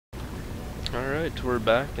Alright, we're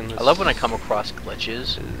back in this. I love when I come across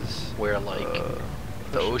glitches is, where like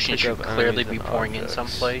the ocean should clearly be pouring in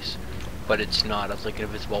someplace, but it's not. It's like an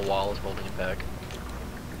invisible wall is holding it back.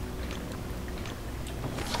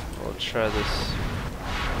 I'll try this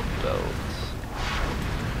belt.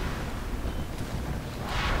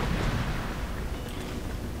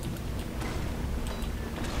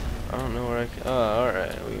 I don't know where I can. Oh,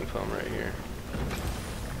 alright, we can put them right here.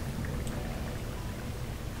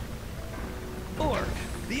 Orc,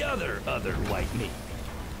 the other white meat.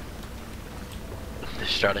 They're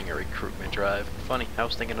starting a recruitment drive. Funny, I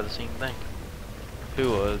was thinking of the same thing.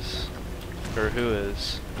 Who was? Or who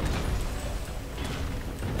is?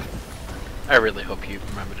 I really hope you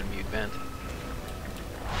remember to mute Vent.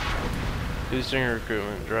 Who's doing a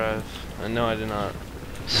recruitment drive? No, I did not.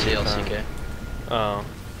 CLCK. Oh.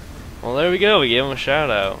 Well, there we go. We gave him a shout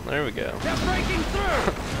out. There we go. They're breaking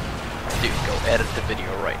through! Dude, go edit the video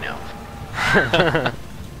right now. Nah,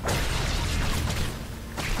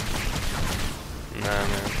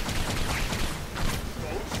 man.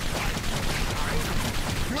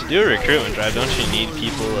 To do a recruitment drive, don't you need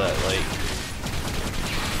people that, like,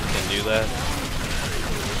 can do that?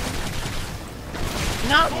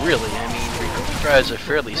 Not really. I mean, recruitment drives are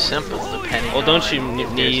fairly simple depending on... Well, don't you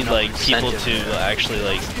if need, there's no like, people incentive to actually,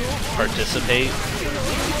 like, participate?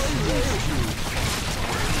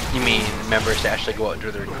 You mean members to actually go out and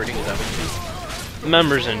do the recruiting? Is that what you mean?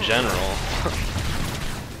 Members in general.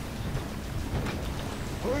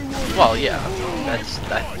 Well, yeah. That's,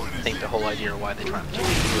 I think, the whole idea of why they try to do it.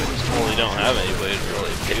 Well, we don't have anybody to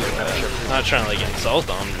really do that. I'm not trying to, like, insult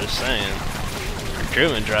them, I'm just saying.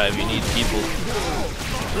 Recruitment drive, you need people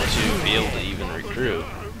to be able to even recruit.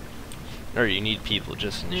 Or you need people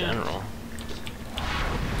just in general.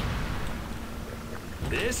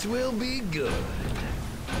 This will be good.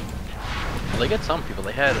 Well, they get some people.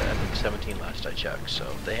 They had, I think, 17 last I checked,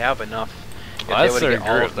 so they have enough. Well, that's their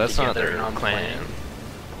group, that's not their clan.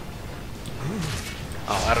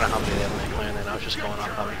 Oh, I don't know how many they have in their clan then. I was just going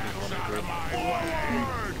off how many people in the group.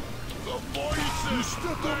 The voices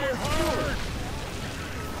stuck on my heart.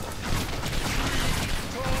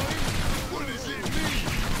 What does it mean?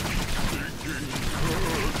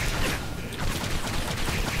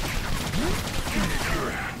 Get your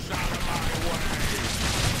hands out of my way.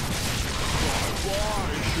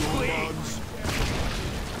 Bye-bye, Yomattsdad.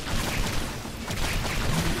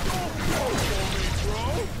 Don't go for me, bro.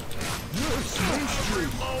 Yes, mystery.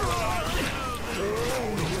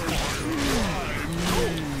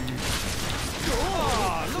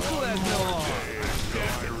 Look who has no arm.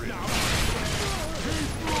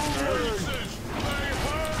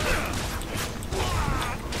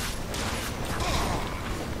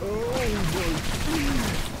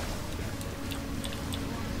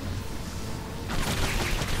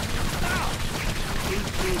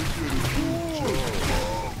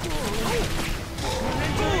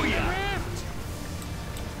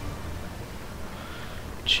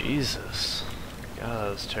 Jesus. God, that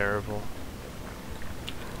was terrible.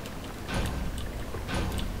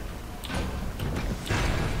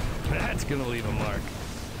 That's gonna leave a mark.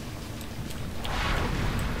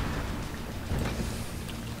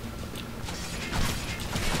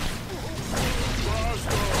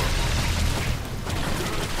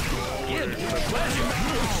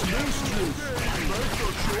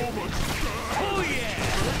 Oh yeah!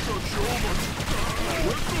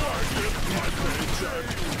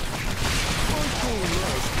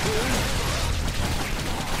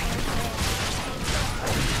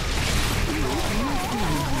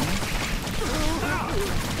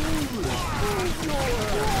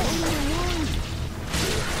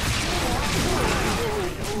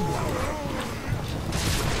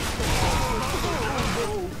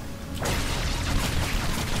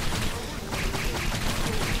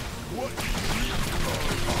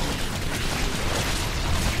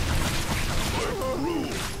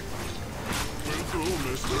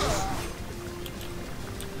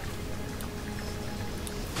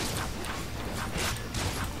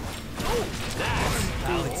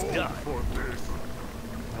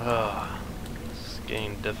 This is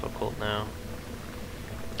getting difficult now.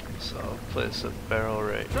 So I'll place a barrel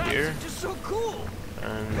right here. Just so cool.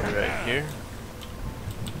 And right here.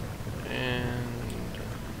 And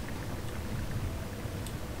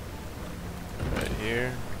right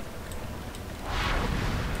here.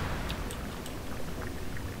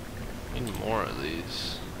 Need more of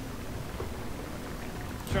these.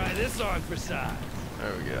 Try this on for size.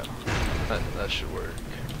 There we go. That should work.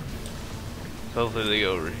 Hopefully they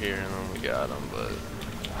go over here and then we got them, but...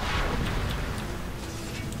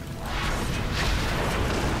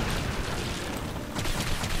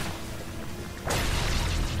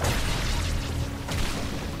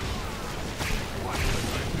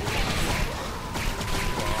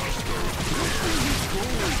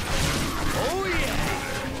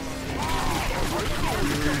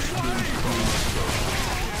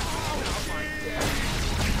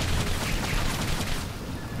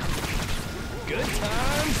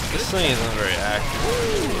 swing isn't very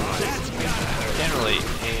accurate. Can't really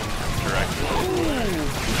aim directly.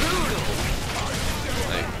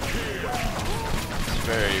 Like, it's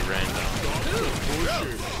very random.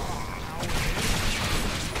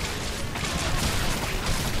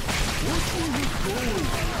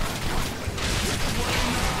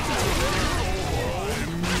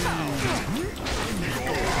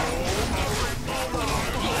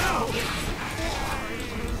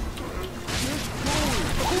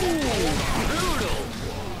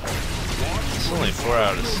 It's only 4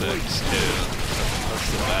 out of 6 too. That's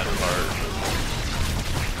the bad part.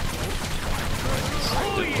 It's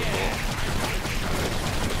difficult.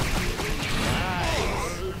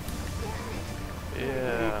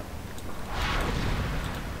 Yeah.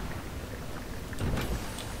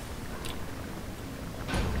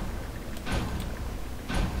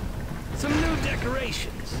 Some new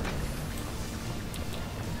decorations.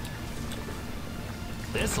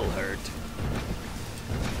 This'll hurt.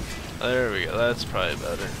 There we go, that's probably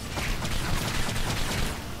better.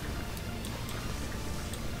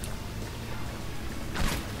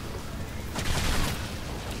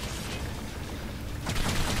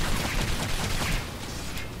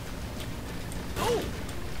 Oh!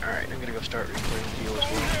 Alright, I'm gonna go start recording video as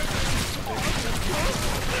well.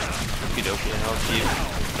 Okie dokie, and I'll keep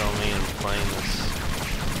filming and playing this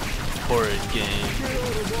horrid game.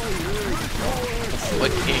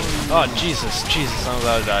 What game? Oh, Jesus, Jesus, I'm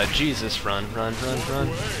about to die. Jesus, run, run, run, run.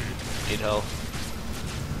 Need help.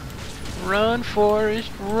 Run, Forrest,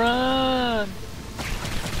 run!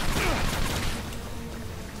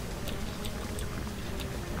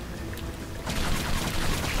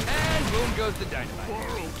 And boom goes the dynamite.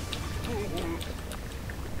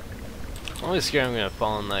 I'm always scared I'm gonna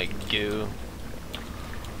fall in that goo.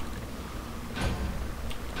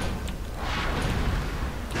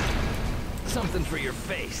 Something for your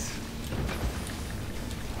face.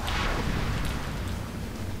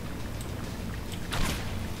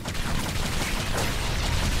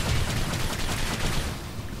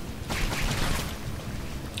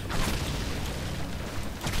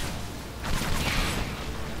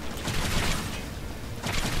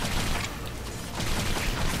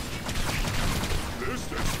 This is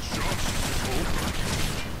just over.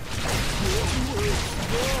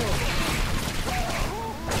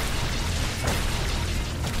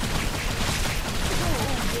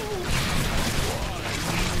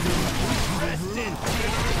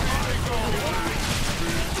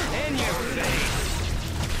 In your face.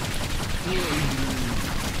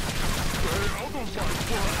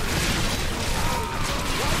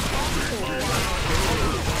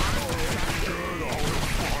 Stay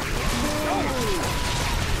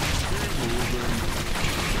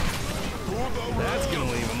out of my way. That's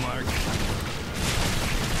gonna leave a mark.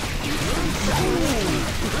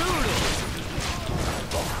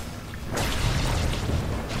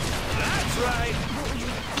 That's right.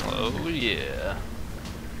 Oh yeah.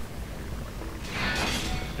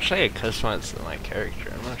 Wish I could customize my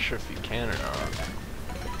character. I'm not sure if you can or not.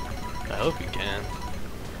 I hope you can.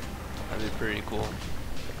 That'd be pretty cool.